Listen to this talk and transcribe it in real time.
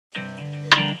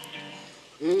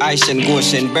Aisha and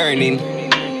Goshen burning.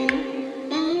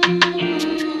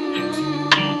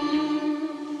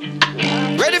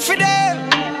 Ready for them?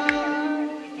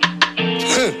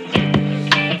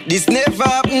 This never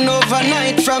happen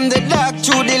overnight. From the dark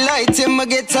to the light, me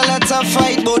get a lot of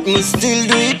fight, but me still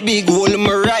do it big. Hold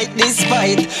me right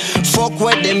despite. Fuck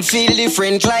what them feel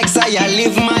different like say I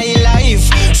live my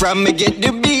life. From me get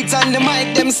the beat and the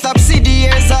mic, them stop see the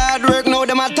years hard work. Now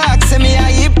them attack say me a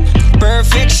hip.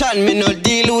 Perfection, me no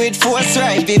deal with force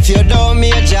ripe. If you don't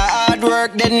major hard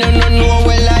work, then you no know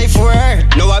where life work.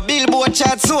 Now a billboard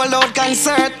chart sold out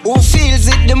concert. Who feels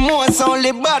it the most?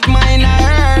 Only bad mind I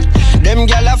hurt. Them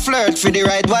gal a flirt for the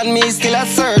right one, me still a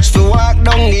search. For walk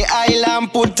down the aisle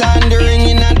and put on the ring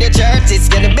in the church. It's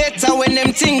get better when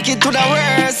them think it to the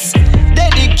worst.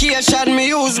 Dedication me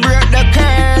use break the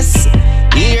curse.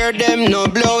 Hear them no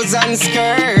blouse and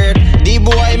skirt. The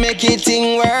boy make it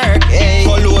thing work. Hey.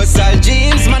 Colossal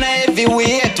dreams, man a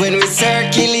heavyweight. When we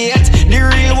circulate, the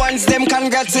real ones them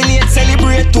congratulate,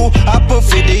 celebrate too. Happy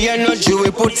for the energy we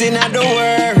put in at the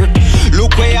work.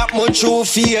 Look way up my true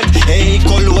faith. Hey,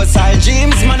 colossal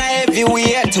dreams, man a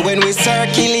heavyweight. When we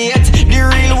circulate, the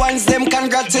real ones them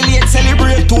congratulate,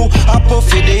 celebrate too. Happy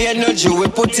for the energy we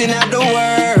put in at the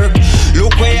work.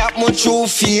 Look way up my true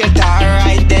faith.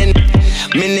 Alright then.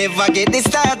 Me never get the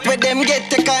start where them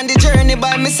get take on the journey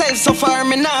by myself. So far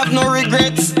me not have no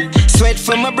regrets. Sweat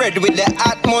for my bread with the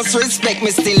utmost respect.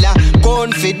 Me still a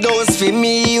going for those for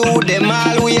me who them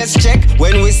always check.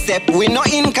 When we step we no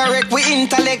incorrect. We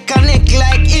intellect connect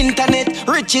like internet.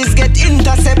 Riches get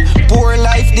intercept. Poor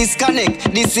life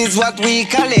disconnect. This is what we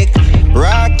collect.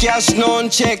 Raw cash non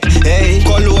check. Hey,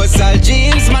 colossal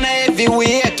dreams, man a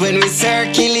heavyweight. When we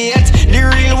circulate,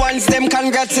 the real ones them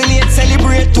congratulate,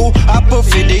 celebrate too. Happy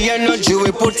for the energy we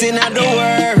put in at the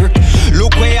work.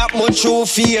 Look way up my true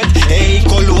faith. Hey,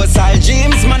 colossal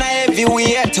dreams, man a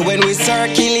heavyweight. When we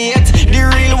circulate,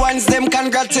 the real ones them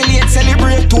congratulate,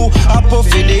 celebrate too. Happy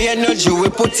for the energy we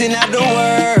put in at the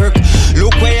work.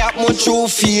 Look way up my true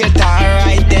faith.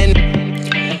 Alright then.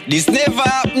 This never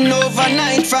happen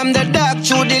overnight. From the dark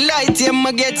to the light, yeah,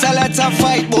 me get a lot of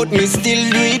fight, but me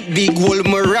still do it big. Hold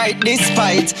me right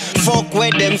despite. Fuck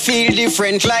where them feel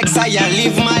different like say I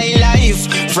live my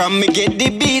life. From me get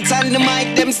the beat and the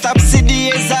mic, them stop see the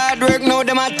years hard work. Now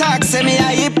them attack say me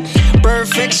a hip.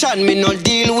 Perfection, me no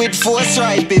deal with force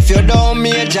ripe. If you don't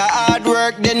major hard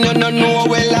work, then you no know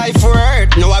where life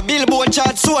work. Now a billboard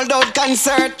chart sold out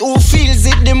concert. Who feels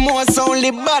it the most?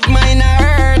 Only bad mind I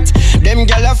hurt. Them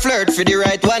gal a flirt for the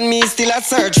right one, me still a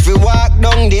search. For walk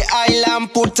down the aisle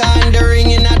and put on the ring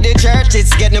in the church.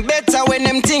 It's getting better when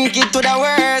them think it to the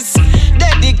worst.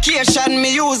 Dedication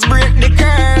me use break the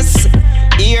curse.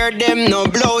 Hear them no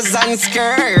blouse and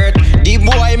skirt. The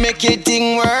boy make it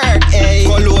thing work. Hey,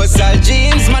 colossal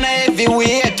dreams, man a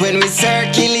heavyweight. When we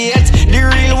circulate, the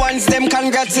real ones them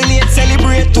congratulate,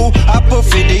 celebrate too. Happy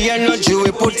for the energy we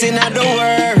put in at the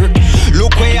work.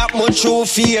 Look way up my true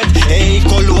faith. Hey,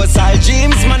 colossal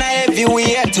dreams, man a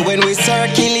heavyweight. When we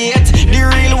circulate, the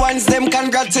real ones them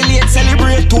congratulate,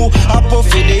 celebrate too. Happy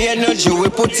for the energy we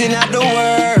put in at the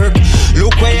work.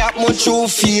 Look way up my true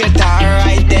faith.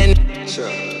 Alright then.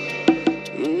 Sure.